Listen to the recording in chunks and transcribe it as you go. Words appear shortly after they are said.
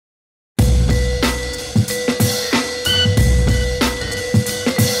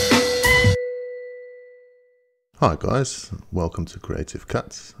Hi guys, welcome to Creative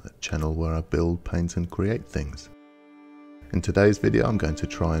Cuts, a channel where I build, paint and create things. In today's video I'm going to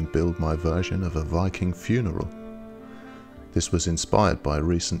try and build my version of a Viking funeral. This was inspired by a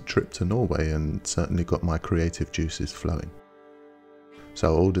recent trip to Norway and certainly got my creative juices flowing.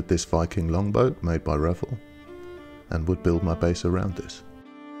 So I ordered this Viking longboat made by Revel and would build my base around this.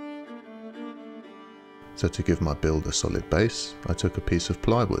 So to give my build a solid base, I took a piece of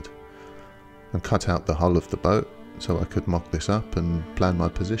plywood and cut out the hull of the boat so I could mock this up and plan my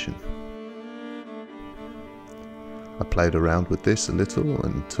position. I played around with this a little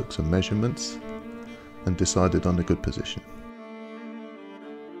and took some measurements and decided on a good position.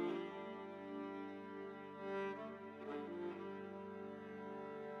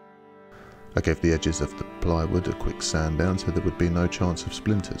 I gave the edges of the plywood a quick sand down so there would be no chance of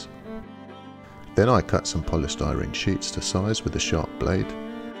splinters. Then I cut some polystyrene sheets to size with a sharp blade.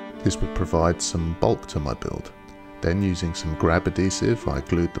 This would provide some bulk to my build. Then using some grab adhesive I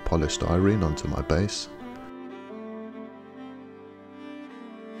glued the polystyrene onto my base.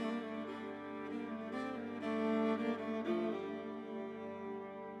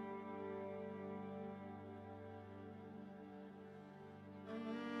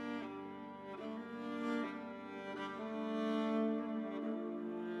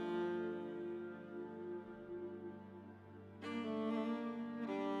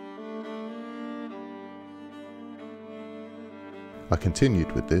 I continued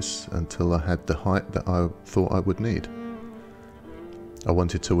with this until I had the height that I thought I would need. I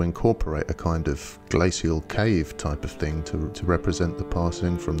wanted to incorporate a kind of glacial cave type of thing to represent the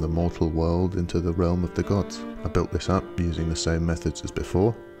passing from the mortal world into the realm of the gods. I built this up using the same methods as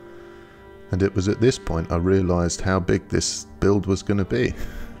before, and it was at this point I realised how big this build was going to be.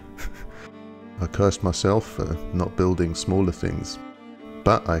 I cursed myself for not building smaller things,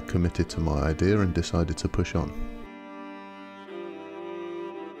 but I committed to my idea and decided to push on.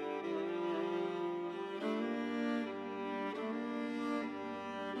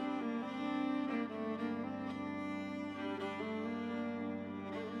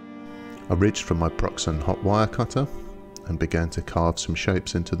 I reached for my Proxen hot wire cutter and began to carve some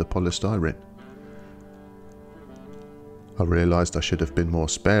shapes into the polystyrene. I realised I should have been more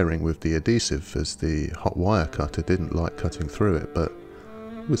sparing with the adhesive as the hot wire cutter didn't like cutting through it, but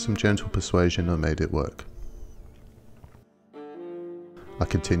with some gentle persuasion I made it work. I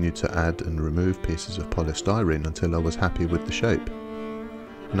continued to add and remove pieces of polystyrene until I was happy with the shape,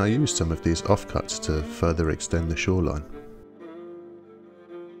 and I used some of these offcuts to further extend the shoreline.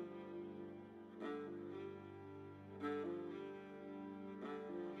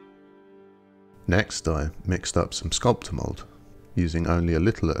 Next I mixed up some sculptor mould, using only a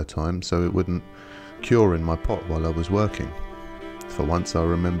little at a time so it wouldn't cure in my pot while I was working. For once I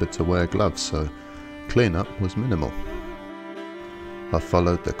remembered to wear gloves, so cleanup was minimal. I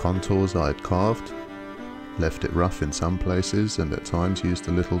followed the contours I had carved, left it rough in some places and at times used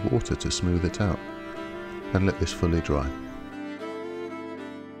a little water to smooth it out, and let this fully dry.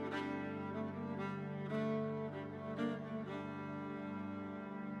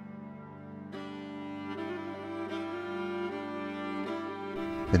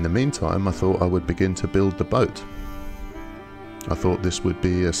 In the meantime, I thought I would begin to build the boat. I thought this would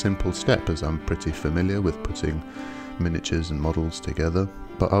be a simple step as I'm pretty familiar with putting miniatures and models together,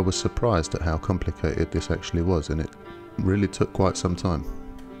 but I was surprised at how complicated this actually was, and it really took quite some time.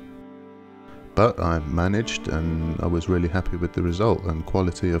 But I managed, and I was really happy with the result and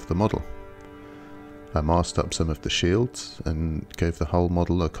quality of the model. I masked up some of the shields and gave the whole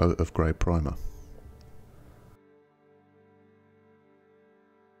model a coat of grey primer.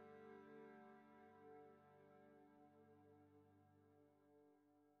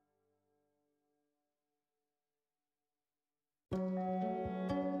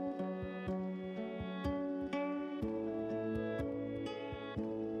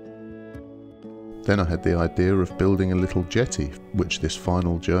 Then I had the idea of building a little jetty which this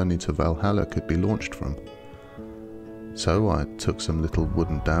final journey to Valhalla could be launched from. So I took some little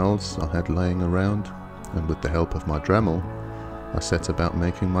wooden dowels I had laying around, and with the help of my Dremel I set about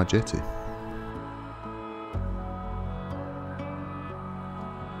making my jetty.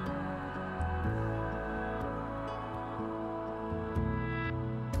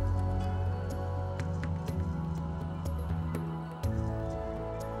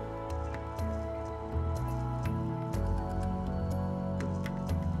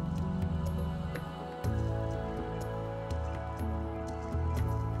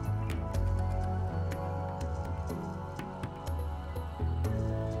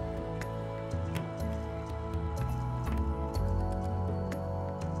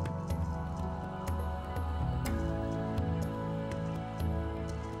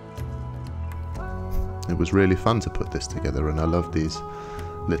 It was really fun to put this together, and I love these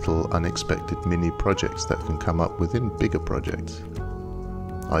little unexpected mini projects that can come up within bigger projects.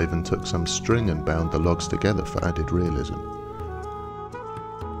 I even took some string and bound the logs together for added realism.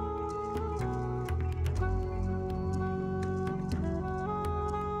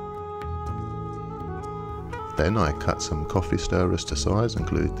 Then I cut some coffee stirrers to size and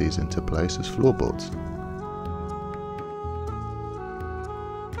glued these into place as floorboards.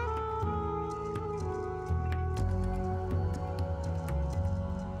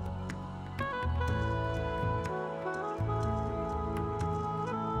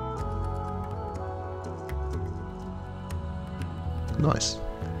 Nice.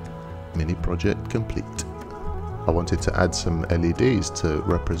 Mini project complete. I wanted to add some LEDs to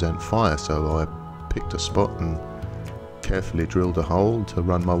represent fire, so I picked a spot and carefully drilled a hole to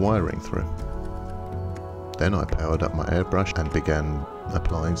run my wiring through. Then I powered up my airbrush and began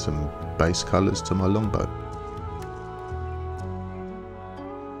applying some base colours to my longbow.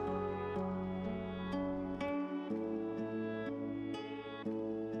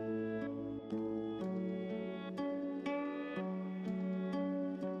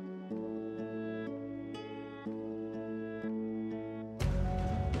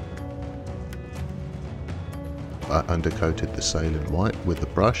 I undercoated the sail in white with the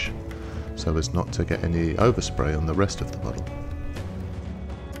brush so as not to get any overspray on the rest of the model.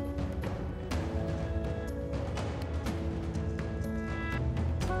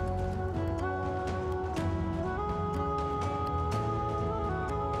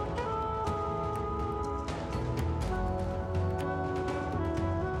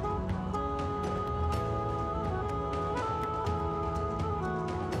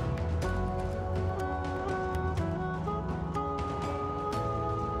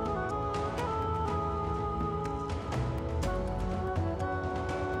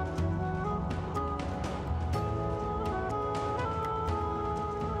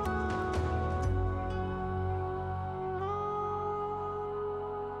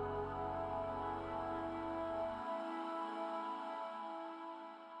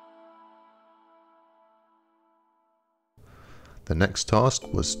 The next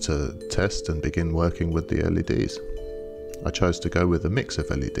task was to test and begin working with the LEDs. I chose to go with a mix of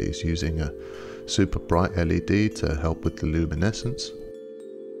LEDs, using a super bright LED to help with the luminescence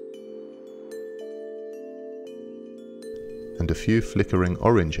and a few flickering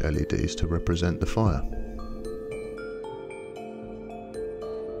orange LEDs to represent the fire.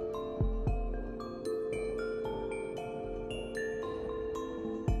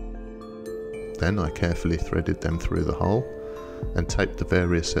 Then I carefully threaded them through the hole and taped the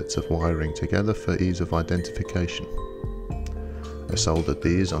various sets of wiring together for ease of identification. I soldered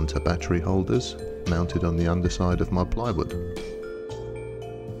these onto battery holders mounted on the underside of my plywood.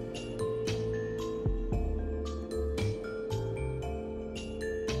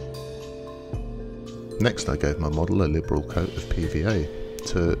 Next I gave my model a liberal coat of PVA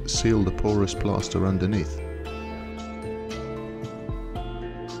to seal the porous plaster underneath.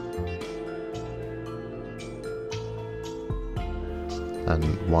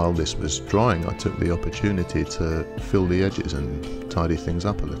 And while this was drying, I took the opportunity to fill the edges and tidy things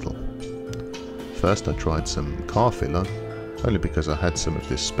up a little. First I tried some car filler, only because I had some of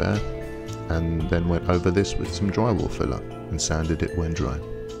this spare, and then went over this with some drywall filler and sanded it when dry.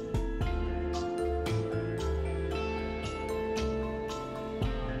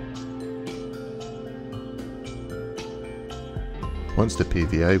 Once the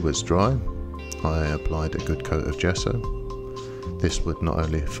PVA was dry, I applied a good coat of gesso. This would not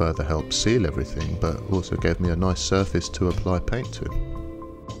only further help seal everything, but also gave me a nice surface to apply paint to.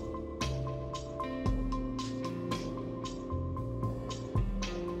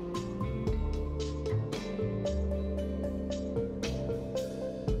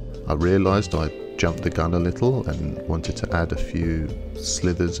 I realised I jumped the gun a little and wanted to add a few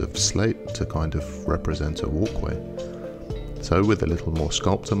slithers of slate to kind of represent a walkway. So with a little more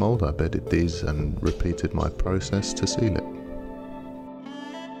sculptor mould, I bedded these and repeated my process to seal it.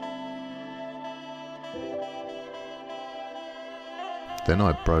 Then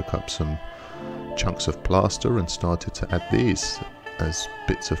I broke up some chunks of plaster and started to add these as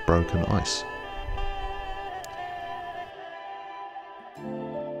bits of broken ice.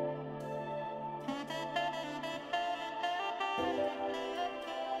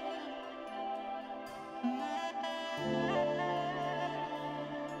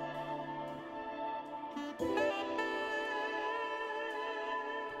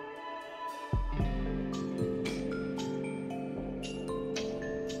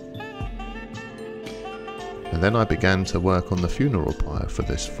 And then I began to work on the funeral pyre for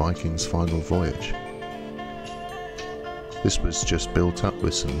this Viking's final voyage. This was just built up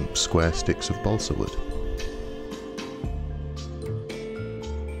with some square sticks of balsa wood.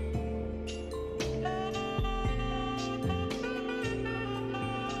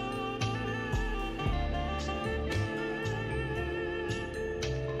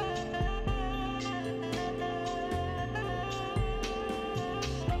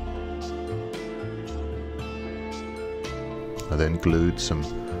 I then glued some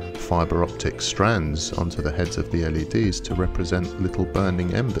fibre optic strands onto the heads of the LEDs to represent little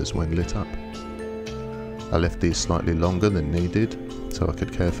burning embers when lit up. I left these slightly longer than needed, so I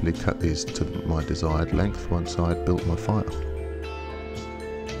could carefully cut these to my desired length once I had built my fire.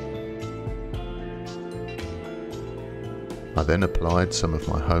 I then applied some of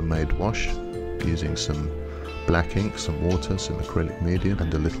my homemade wash, using some black ink, some water, some acrylic medium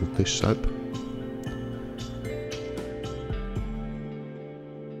and a little dish soap.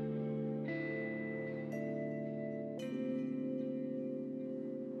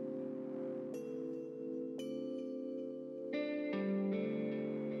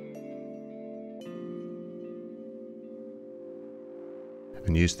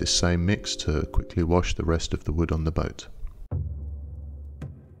 And use this same mix to quickly wash the rest of the wood on the boat.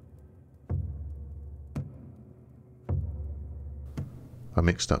 I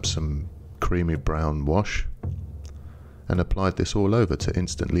mixed up some creamy brown wash and applied this all over to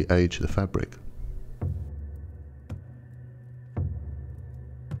instantly age the fabric.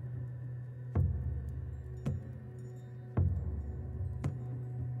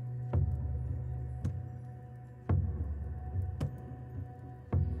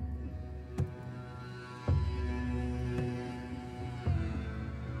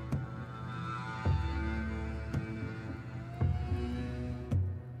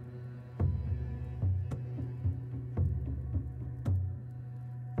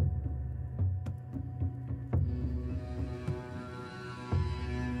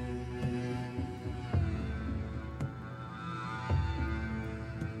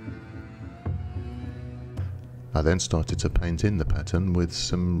 I then started to paint in the pattern with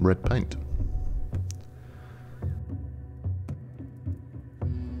some red paint.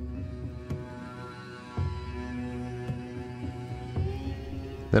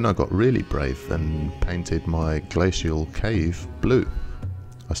 Then I got really brave and painted my glacial cave blue.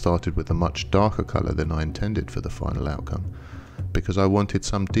 I started with a much darker colour than I intended for the final outcome, because I wanted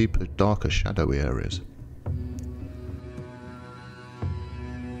some deeper, darker, shadowy areas.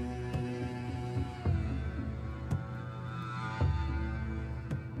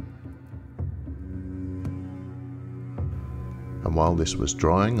 And while this was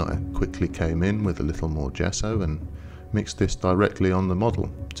drying, I quickly came in with a little more gesso and mixed this directly on the model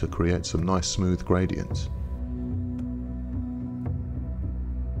to create some nice smooth gradients.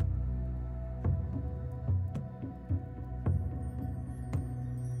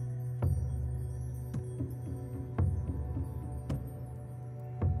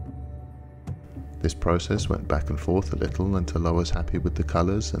 This process went back and forth a little until I was happy with the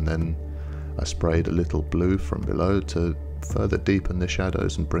colours, and then I sprayed a little blue from below to further deepen the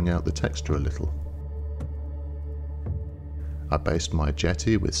shadows and bring out the texture a little. I based my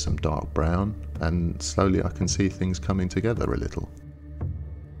jetty with some dark brown, and slowly I can see things coming together a little.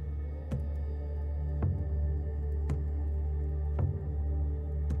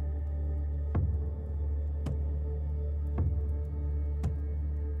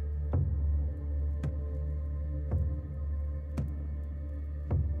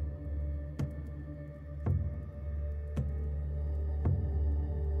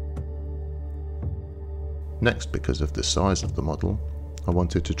 Next, because of the size of the model, I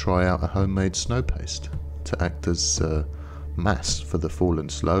wanted to try out a homemade snow paste to act as mass for the fallen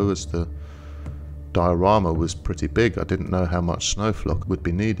snow. As the diorama was pretty big, I didn't know how much snow flock would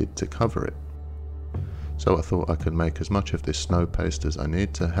be needed to cover it. So I thought I could make as much of this snow paste as I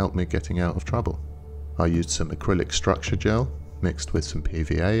need to help me getting out of trouble. I used some acrylic structure gel mixed with some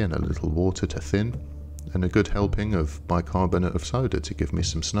PVA and a little water to thin, and a good helping of bicarbonate of soda to give me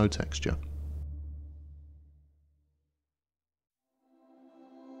some snow texture.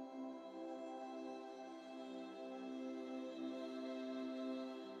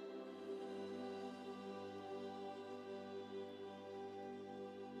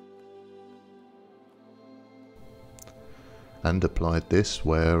 And applied this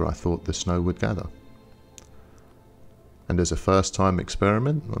where I thought the snow would gather. And as a first time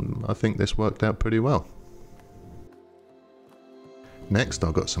experiment, I think this worked out pretty well. Next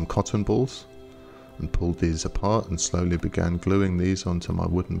I got some cotton balls and pulled these apart and slowly began gluing these onto my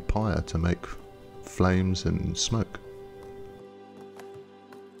wooden pyre to make flames and smoke.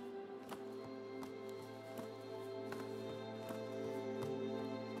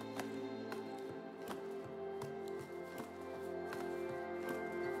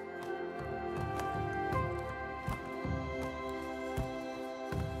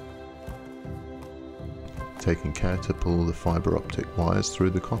 taking care to pull the fibre optic wires through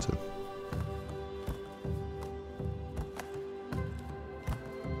the cotton.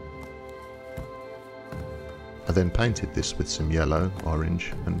 I then painted this with some yellow,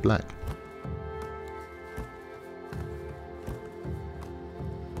 orange and black.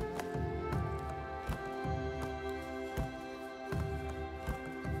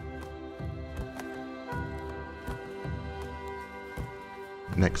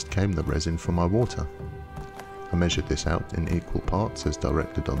 Next came the resin for my water. I measured this out in equal parts as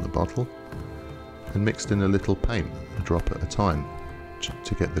directed on the bottle and mixed in a little paint, a drop at a time,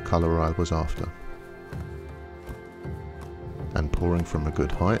 to get the colour I was after. And pouring from a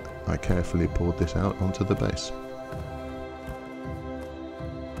good height, I carefully poured this out onto the base.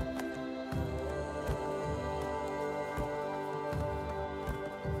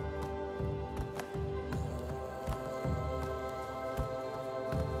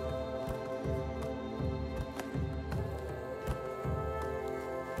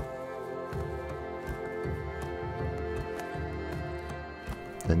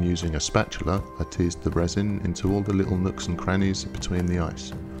 Then using a spatula, I teased the resin into all the little nooks and crannies between the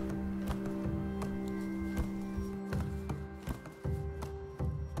ice.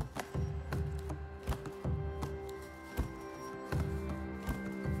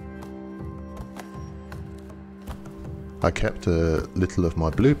 I kept a little of my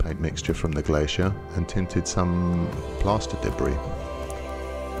blue paint mixture from the glacier and tinted some plaster debris.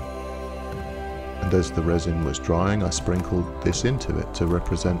 And as the resin was drying, I sprinkled this into it to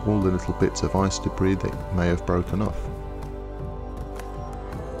represent all the little bits of ice debris that may have broken off.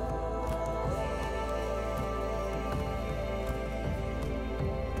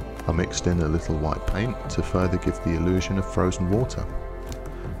 I mixed in a little white paint to further give the illusion of frozen water,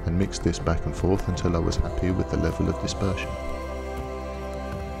 and mixed this back and forth until I was happy with the level of dispersion.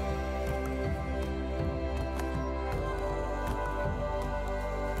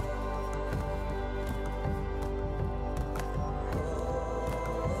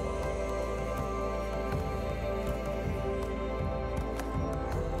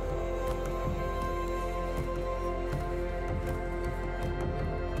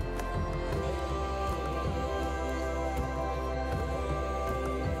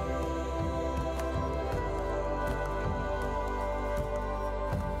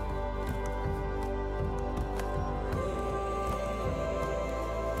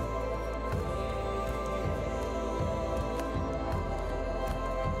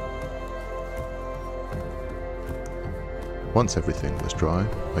 Once everything was dry,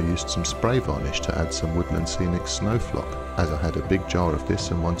 I used some spray varnish to add some Woodland Scenic snow flock, as I had a big jar of this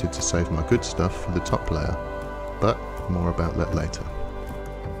and wanted to save my good stuff for the top layer, but more about that later.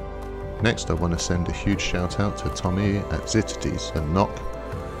 Next I want to send a huge shout out to Tommy at Ziterdes and Noch,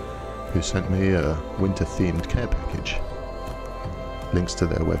 who sent me a winter themed care package. Links to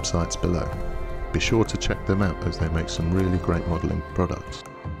their websites below. Be sure to check them out as they make some really great modelling products.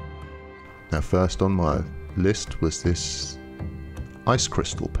 Now first on my list was this ice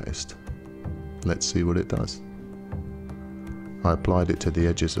crystal paste. Let's see what it does. I applied it to the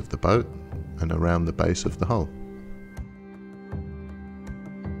edges of the boat and around the base of the hull.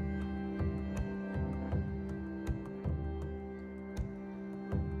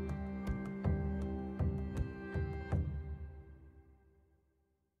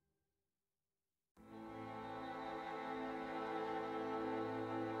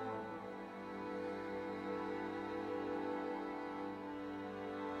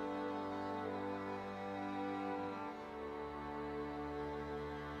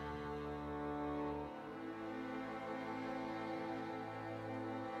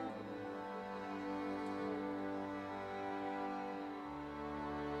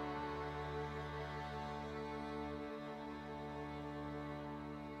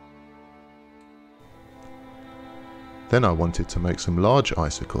 Then I wanted to make some large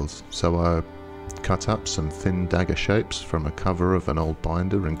icicles, so I cut up some thin dagger shapes from a cover of an old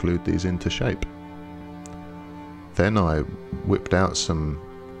binder and glued these into shape. Then I whipped out some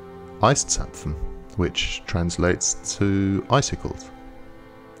iced Savvun, which translates to icicles.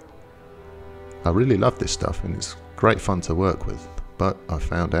 I really love this stuff and it's great fun to work with, but I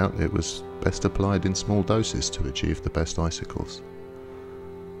found out it was best applied in small doses to achieve the best icicles.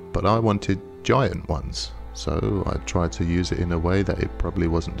 But I wanted giant ones, so I tried to use it in a way that it probably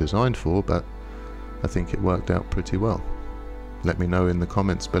wasn't designed for, but I think it worked out pretty well. Let me know in the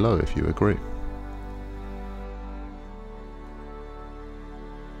comments below if you agree.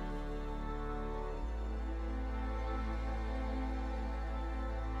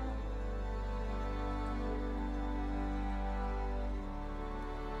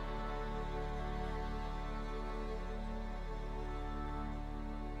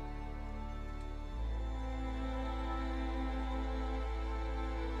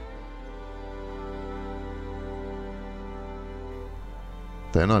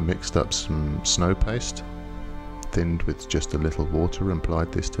 Then I mixed up some snow paste, thinned with just a little water, and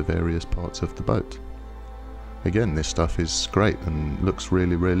applied this to various parts of the boat. Again, this stuff is great and looks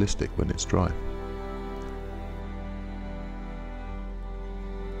really realistic when it's dry.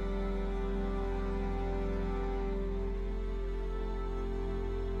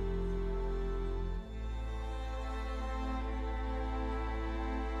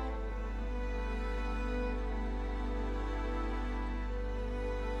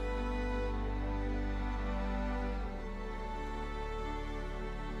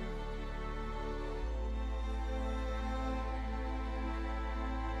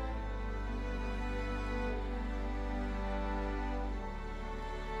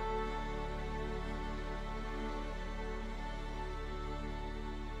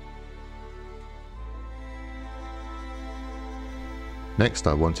 Next,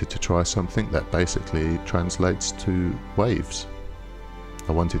 I wanted to try something that basically translates to waves.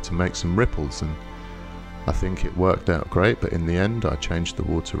 I wanted to make some ripples, and I think it worked out great, but in the end I changed the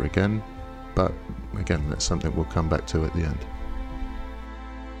water again. But again, that's something we'll come back to at the end.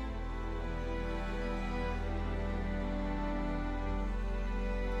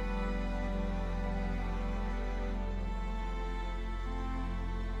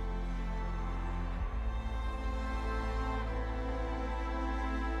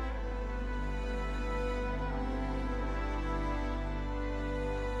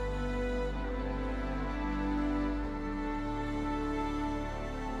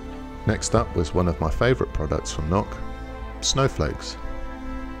 Next up was one of my favourite products from Noch, snowflakes,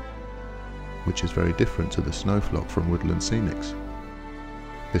 which is very different to the snowflock from Woodland Scenics.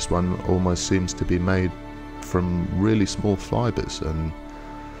 This one almost seems to be made from really small fibres and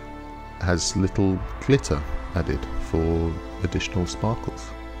has little glitter added for additional sparkles.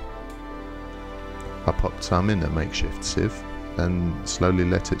 I popped some in a makeshift sieve and slowly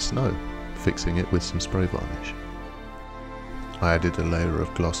let it snow, fixing it with some spray varnish. I added a layer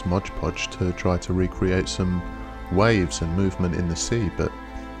of gloss Mod Podge to try to recreate some waves and movement in the sea, but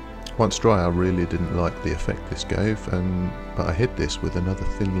once dry I really didn't like the effect this gave, but I hid this with another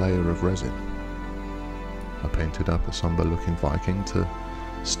thin layer of resin. I painted up a sombre looking Viking to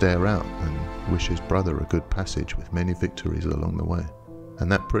stare out and wish his brother a good passage with many victories along the way.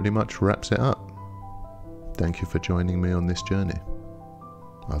 And that pretty much wraps it up. Thank you for joining me on this journey.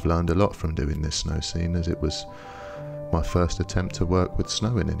 I've learned a lot from doing this snow scene, as it was my first attempt to work with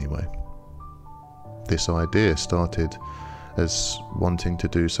snow in any way. This idea started as wanting to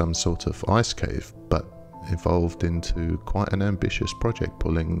do some sort of ice cave, but evolved into quite an ambitious project,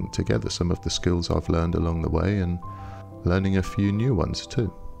 pulling together some of the skills I've learned along the way and learning a few new ones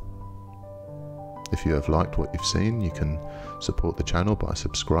too. If you have liked what you've seen, you can support the channel by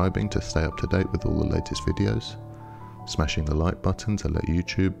subscribing to stay up to date with all the latest videos, smashing the like button to let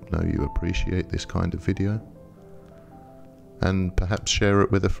YouTube know you appreciate this kind of video, and perhaps share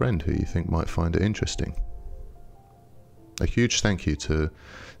it with a friend who you think might find it interesting. A huge thank you to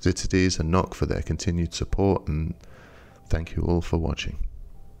Ziterdes and Noch for their continued support, and thank you all for watching.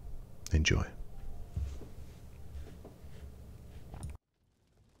 Enjoy.